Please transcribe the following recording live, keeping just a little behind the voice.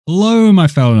Hello my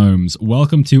fellow gnomes,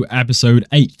 welcome to episode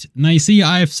 8. Now you see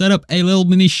I have set up a little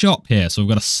mini shop here, so I've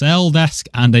got a sell desk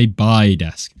and a buy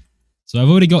desk. So I've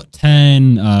already got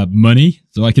 10 money,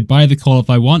 so I could buy the coal if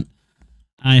I want.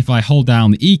 And if I hold down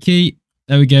the E key,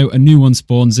 there we go, a new one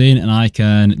spawns in and I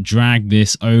can drag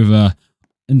this over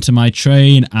into my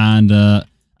train and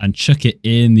chuck it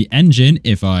in the engine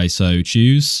if I so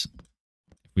choose.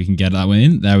 If we can get that one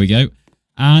in, there we go.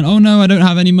 And oh no, I don't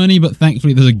have any money, but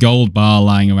thankfully there's a gold bar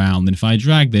lying around. And if I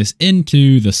drag this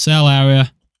into the sell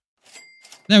area,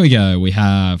 there we go. We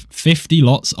have 50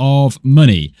 lots of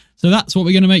money. So that's what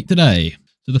we're going to make today.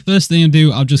 So the first thing I'll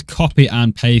do, I'll just copy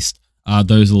and paste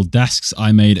those little desks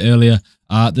I made earlier.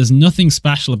 There's nothing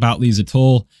special about these at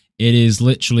all. It is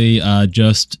literally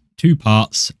just 2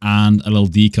 parts and a little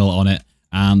decal on it.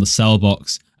 And the sell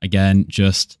box, again,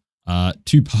 just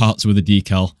 2 parts with a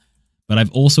decal. But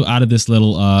I've also added this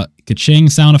little ka-ching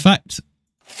sound effect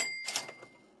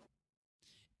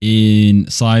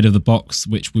inside of the box,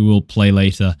 which we will play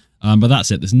later. But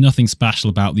that's it. There's nothing special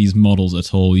about these models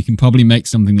at all. You can probably make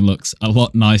something that looks a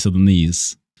lot nicer than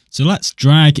these. So let's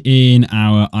drag in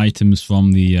our items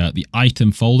from the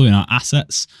item folder in our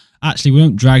assets. Actually, we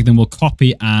won't drag them. We'll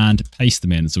copy and paste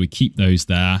them in. So we keep those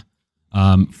there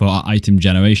for our item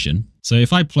generation. So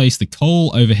if I place the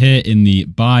coal over here in the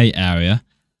buy area,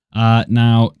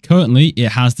 now, currently, it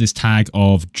has this tag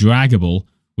of draggable,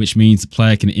 which means the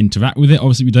player can interact with it.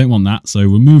 Obviously, we don't want that, so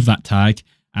remove that tag,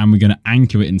 and we're going to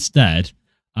anchor it instead.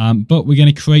 But we're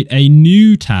going to create a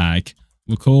new tag.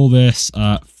 We'll call this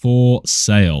for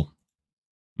sale.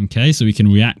 Okay, so we can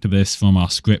react to this from our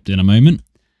script in a moment.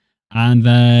 And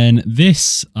then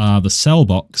this, the sell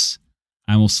box,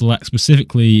 and we'll select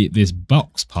specifically this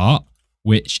box part,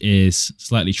 which is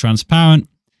slightly transparent.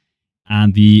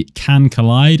 And the can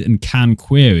collide and can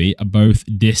query are both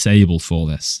disabled for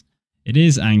this. It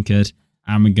is anchored,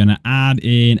 and we're going to add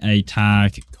in a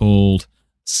tag called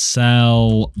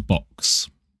sell box.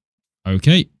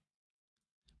 Okay.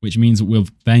 Which means we're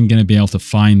then going to be able to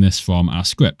find this from our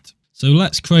script. So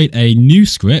let's create a new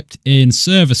script in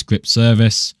server script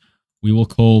service. We will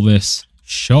call this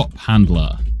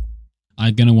ShopHandler.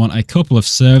 I'm going to want a couple of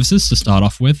services to start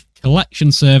off with.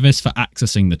 Collection service for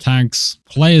accessing the tags.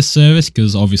 Players service,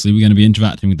 because obviously we're going to be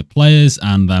interacting with the players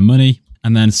and their money.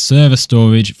 And then server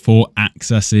storage for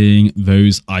accessing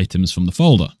those items from the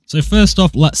folder. So first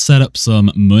off, let's set up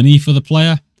some money for the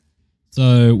player.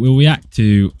 So we'll react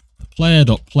to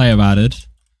player.playerAdded.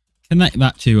 Connect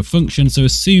that to a function. So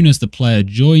as soon as the player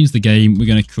joins the game, we're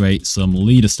going to create some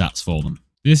leader stats for them.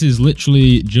 This is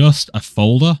literally just a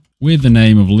folder with the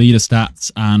name of leader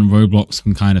stats, and Roblox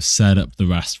can kind of set up the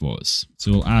rest for us. So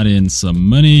we'll add in some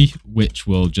money, which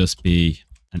will just be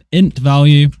an int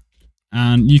value.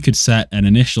 And you could set an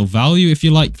initial value if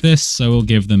you like this. So we'll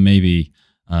give them maybe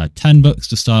 10 bucks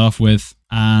to start off with.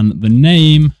 And the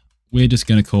name, we're just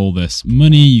going to call this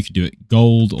money. You could do it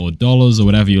gold or dollars or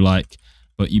whatever you like.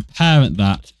 But you parent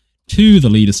that to the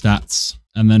leader stats,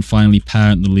 and then finally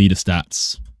parent the leader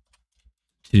stats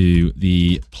to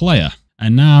the player.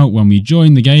 And now when we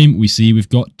join the game, we see we've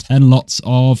got 10 lots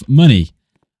of money.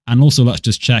 And also let's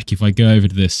just check if I go over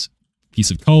to this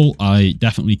piece of coal, I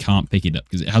definitely can't pick it up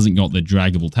because it hasn't got the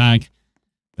draggable tag.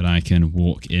 But I can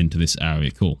walk into this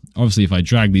area. Cool. Obviously, if I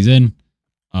drag these in,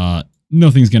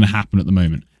 nothing's going to happen at the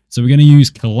moment. So we're going to use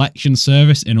collection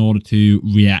service in order to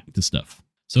react to stuff.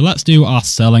 So let's do our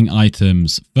selling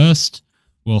items first.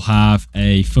 We'll have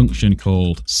a function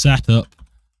called setup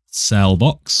sell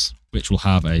box, which will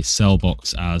have a sell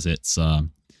box as its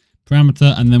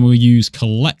parameter, and then we'll use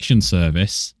collection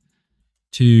service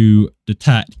to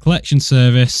detect collection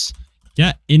service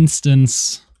get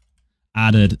instance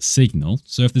added signal.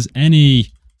 So if there's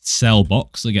any sell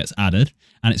box that gets added,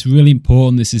 and it's really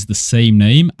important this is the same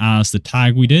name as the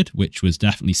tag we did, which was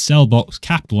definitely sell box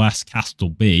capital S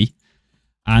capital B,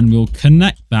 and we'll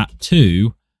connect that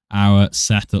to our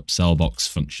setup sell box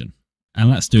function. And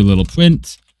let's do a little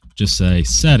print. Just say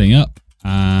setting up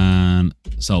and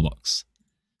sell box.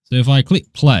 So if I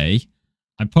click play,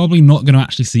 I'm probably not going to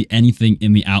actually see anything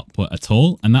in the output at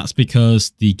all. And that's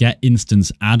because the get instance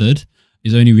added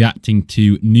is only reacting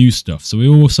to new stuff. So we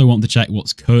also want to check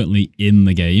what's currently in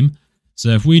the game. So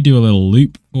if we do a little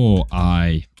loop for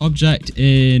I object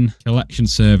in collection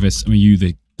service and we use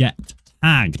the get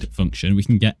tagged function, we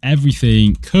can get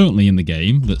everything currently in the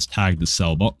game that's tagged as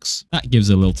sell box. That gives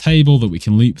a little table that we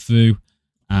can loop through.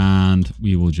 And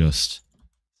we will just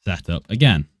set up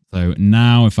again. So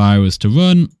now if I was to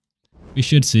run, we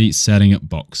should see setting up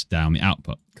box down the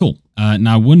output. Cool.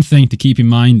 Now, one thing to keep in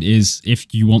mind is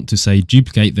if you want to, say,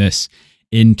 duplicate this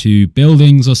into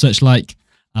buildings or such like,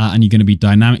 and you're going to be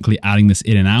dynamically adding this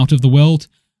in and out of the world.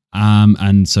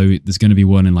 And so there's going to be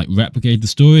one in like replicator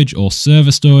storage or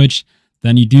server storage.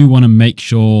 Then you do want to make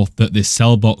sure that this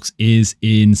cell box is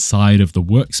inside of the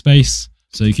workspace.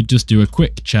 So you could just do a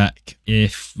quick check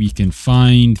if we can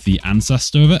find the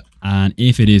ancestor of it and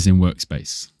if it is in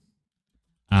workspace.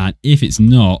 And if it's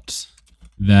not,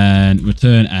 then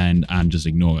return end and just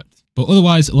ignore it. But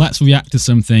otherwise, let's react to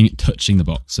something touching the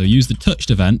box. So use the touched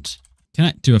event,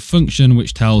 connect to a function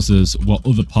which tells us what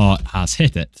other part has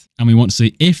hit it. And we want to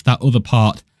see if that other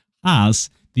part has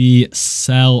the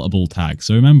sellable tag.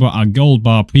 So remember our gold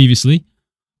bar previously,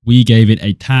 we gave it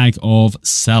a tag of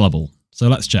sellable. So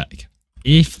let's check.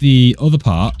 If the other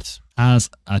part has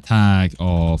a tag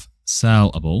of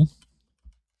sellable,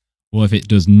 or if it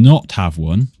does not have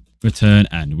one, return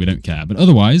end. We don't care. But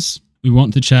otherwise, we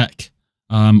want to check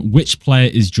which player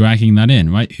is dragging that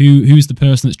in, right? Who's the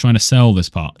person that's trying to sell this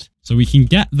part? So we can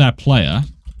get their player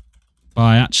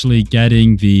by actually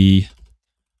getting the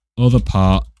other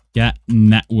part, get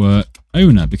network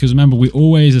owner, because remember, we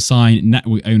always assign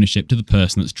network ownership to the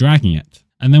person that's dragging it.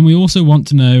 And then we also want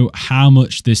to know how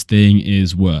much this thing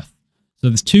is worth. So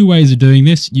there's two ways of doing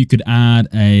this. You could add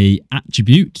a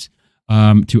attribute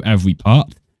to every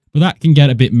part, but that can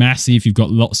get a bit messy if you've got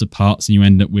lots of parts and you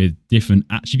end up with different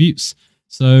attributes.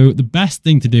 So the best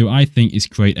thing to do, I think, is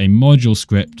create a module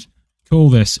script, call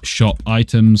this shop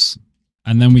items,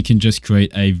 and then we can just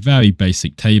create a very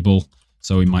basic table.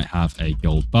 So we might have a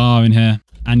gold bar in here,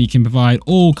 and you can provide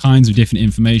all kinds of different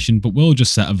information, but we'll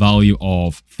just set a value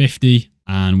of 50.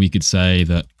 And we could say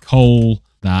that coal,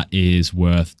 that is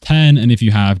worth 10. And if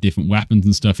you have different weapons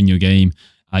and stuff in your game,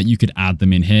 you could add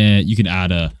them in here. You could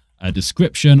add a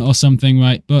description or something,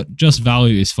 right? But just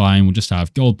value is fine. We'll just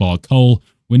have gold bar coal.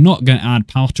 We're not going to add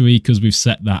pottery because we've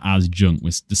set that as junk.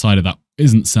 We've decided that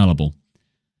isn't sellable.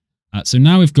 So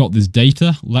now we've got this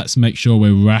data. Let's make sure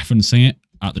we're referencing it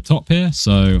at the top here.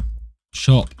 So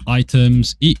shop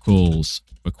items equals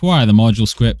require the module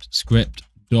script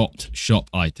dot shop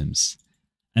items.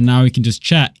 And now we can just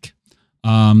check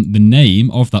the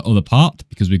name of that other part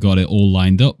because we've got it all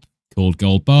lined up, called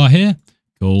gold bar here,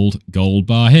 called gold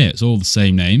bar here. It's all the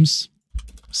same names.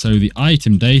 So the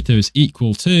item data is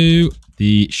equal to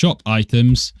the shop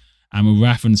items, and we're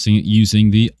referencing it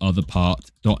using the other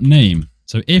part dot name.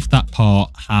 So if that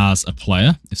part has a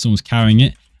player, if someone's carrying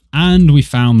it, and we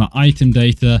found that item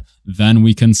data, then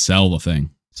we can sell the thing.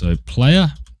 So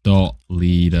player dot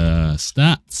leader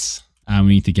stats, and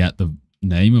we need to get the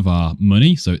name of our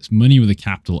money. So it's money with a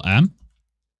capital M,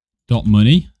 dot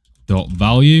money, dot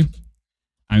value.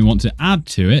 And we want to add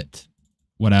to it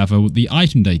whatever the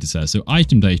item data says. So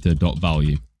item data dot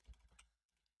value.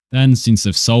 Then since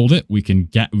they've sold it, we can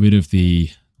get rid of the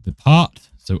part.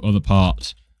 So other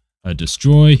part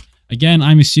destroy. Again,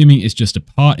 I'm assuming it's just a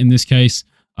part in this case.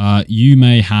 You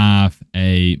may have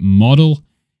a model,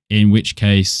 in which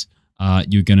case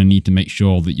you're going to need to make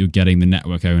sure that you're getting the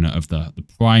network owner of the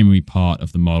primary part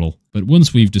of the model. But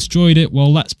once we've destroyed it,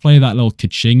 well, let's play that little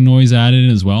ka-ching noise added in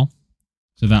as well.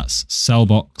 So that's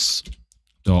cellbox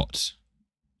dot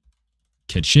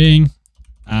ka-ching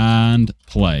and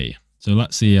play. So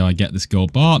let's see how I get this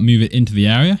gold bar, move it into the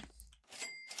area.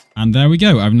 And there we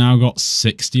go. I've now got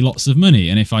 60 lots of money.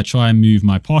 And if I try and move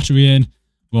my pottery in,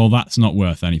 well, that's not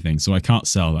worth anything. So I can't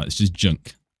sell that. It's just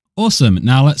junk. Awesome.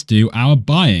 Now let's do our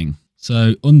buying.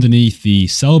 So underneath the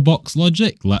sell box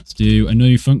logic, let's do a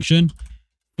new function.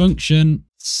 Function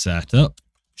setup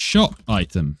shop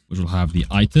item, which will have the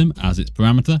item as its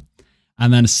parameter.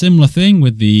 And then a similar thing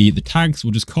with the tags.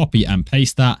 We'll just copy and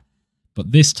paste that.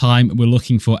 But this time we're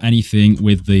looking for anything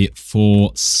with the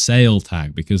for sale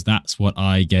tag, because that's what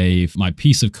I gave my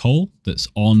piece of coal that's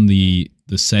on the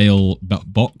sale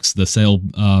box, the sale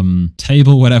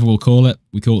table, whatever we'll call it.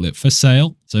 We call it for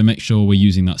sale. So make sure we're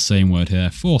using that same word here,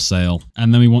 for sale.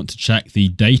 And then we want to check the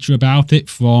data about it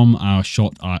from our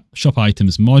shop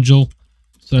items module.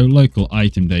 So local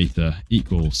item data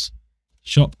equals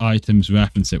shop items,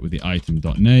 reference it with the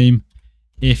item.name.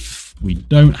 If we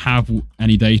don't have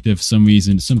any data for some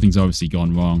reason, something's obviously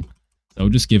gone wrong. So we'll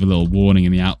just give a little warning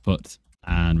in the output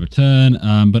and return.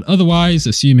 But otherwise,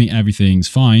 assuming everything's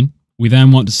fine, we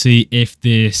then want to see if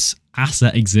this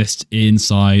asset exists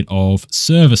inside of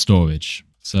server storage.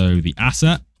 So the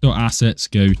asset.assets,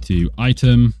 go to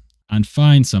item and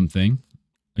find something,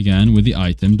 again, with the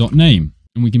item.name.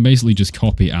 And we can basically just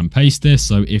copy and paste this.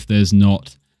 So if there's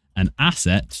not an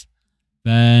asset,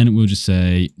 then we'll just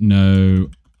say no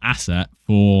asset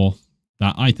for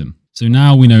that item. So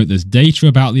now we know that there's data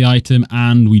about the item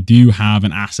and we do have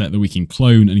an asset that we can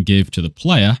clone and give to the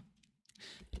player.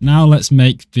 Now let's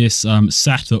make this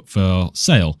setup for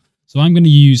sale. So I'm going to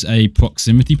use a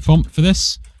proximity prompt for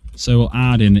this. So we'll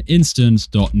add in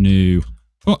instance.new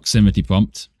proximity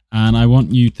prompt. And I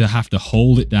want you to have to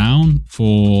hold it down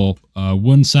for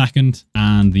 1 second.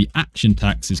 And the action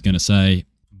text is going to say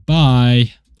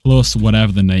buy plus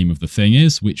whatever the name of the thing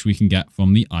is, which we can get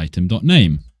from the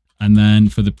item.name. And then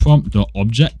for the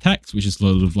prompt.object text, which is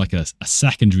sort of like a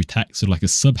secondary text, sort of like a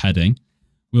subheading,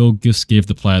 we'll just give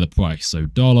the player the price. So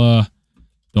 $,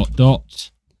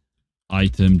 ...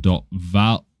 item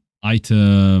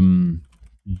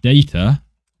data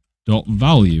dot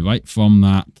value, right, from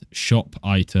that shop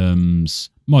items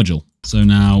module. So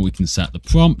now we can set the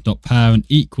prompt dot parent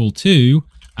equal to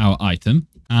our item.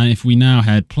 And if we now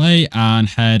head play and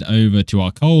head over to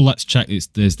our call, let's check this.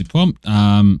 There's the prompt.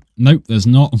 Nope, there's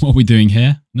not. What we're doing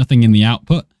here, nothing in the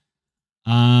output.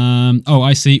 Oh,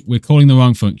 I see. We're calling the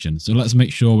wrong function. So let's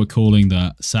make sure we're calling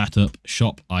the setup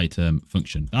shop item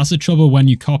function. That's the trouble when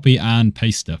you copy and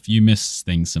paste stuff. You miss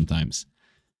things sometimes.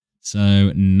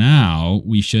 So now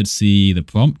we should see the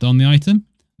prompt on the item.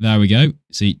 There we go.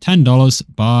 See, $10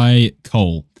 buy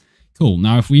coal. Cool.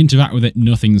 Now, if we interact with it,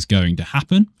 nothing's going to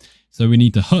happen. So we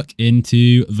need to hook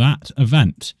into that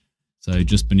event. So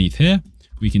just beneath here,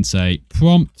 we can say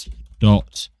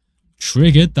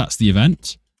prompt.triggered. That's the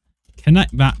event.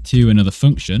 Connect that to another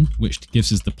function, which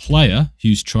gives us the player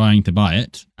who's trying to buy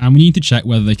it. And we need to check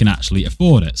whether they can actually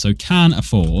afford it. So can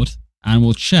afford, and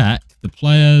we'll check the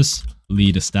player's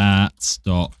leader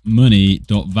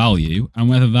stats.money.value and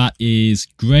whether that is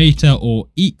greater or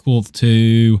equal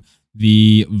to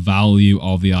the value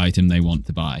of the item they want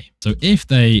to buy. So if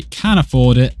they can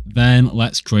afford it, then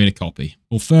let's create a copy.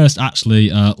 Well, first,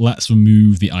 actually, let's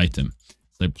remove the item.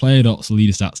 So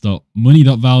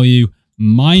player.leaderstats.money.value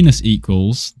minus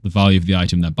equals the value of the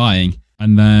item they're buying,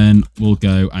 and then we'll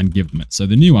go and give them it. So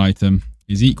the new item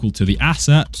is equal to the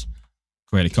asset,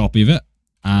 create a copy of it,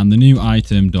 and the new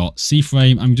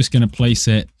item.cframe, I'm just going to place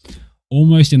it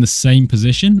almost in the same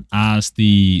position as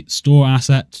the store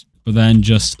asset, but then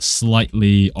just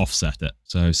slightly offset it.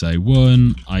 So say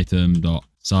one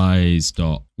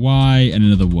item.size.y and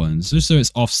another one, just so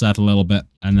it's offset a little bit.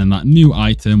 And then that new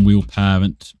item we'll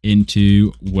parent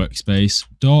into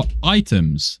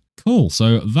workspace.items. Cool.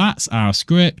 So that's our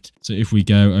script. So if we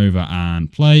go over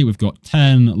and play, we've got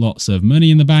 10 lots of money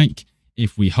in the bank.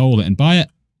 If we hold it and buy it,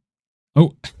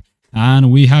 oh, and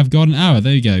we have got an error.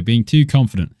 There you go, being too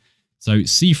confident. So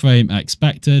cframe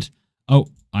expected. Oh,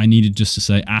 I needed just to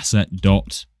say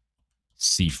asset.cframe.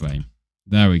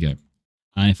 There we go.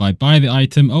 And if I buy the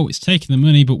item, oh, it's taking the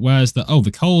money, but where's the, oh,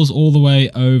 the coal's all the way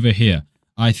over here.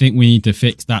 I think we need to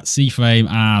fix that cframe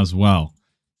as well.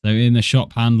 So in the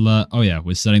shop handler, oh yeah,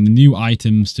 we're setting the new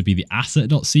items to be the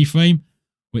asset.cframe,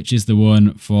 which is the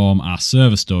one from our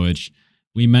server storage.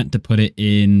 We meant to put it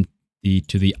in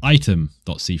to the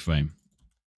item.cframe.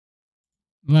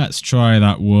 Let's try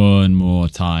that one more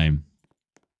time.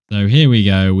 So here we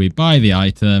go. We buy the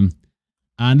item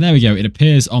and there we go. It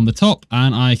appears on the top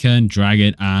and I can drag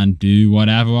it and do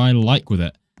whatever I like with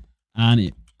it.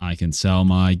 And I can sell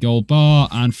my gold bar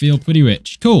and feel pretty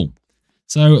rich. Cool.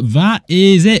 So that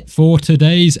is it for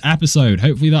today's episode.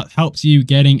 Hopefully that helps you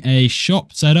getting a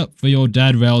shop set up for your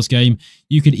Dead Rails game.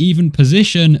 You could even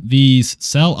position these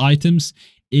sell items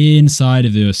inside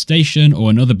of your station or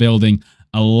another building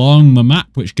along the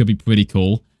map, which could be pretty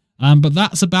cool. But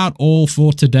that's about all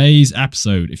for today's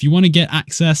episode. If you want to get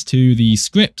access to the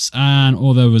scripts and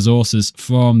all the resources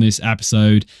from this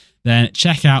episode, then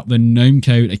check out the Gnome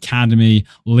Code Academy.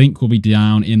 Link will be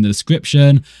down in the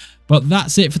description. But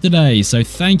that's it for today. So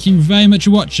thank you very much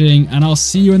for watching, and I'll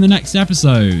see you in the next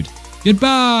episode.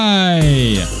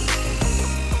 Goodbye!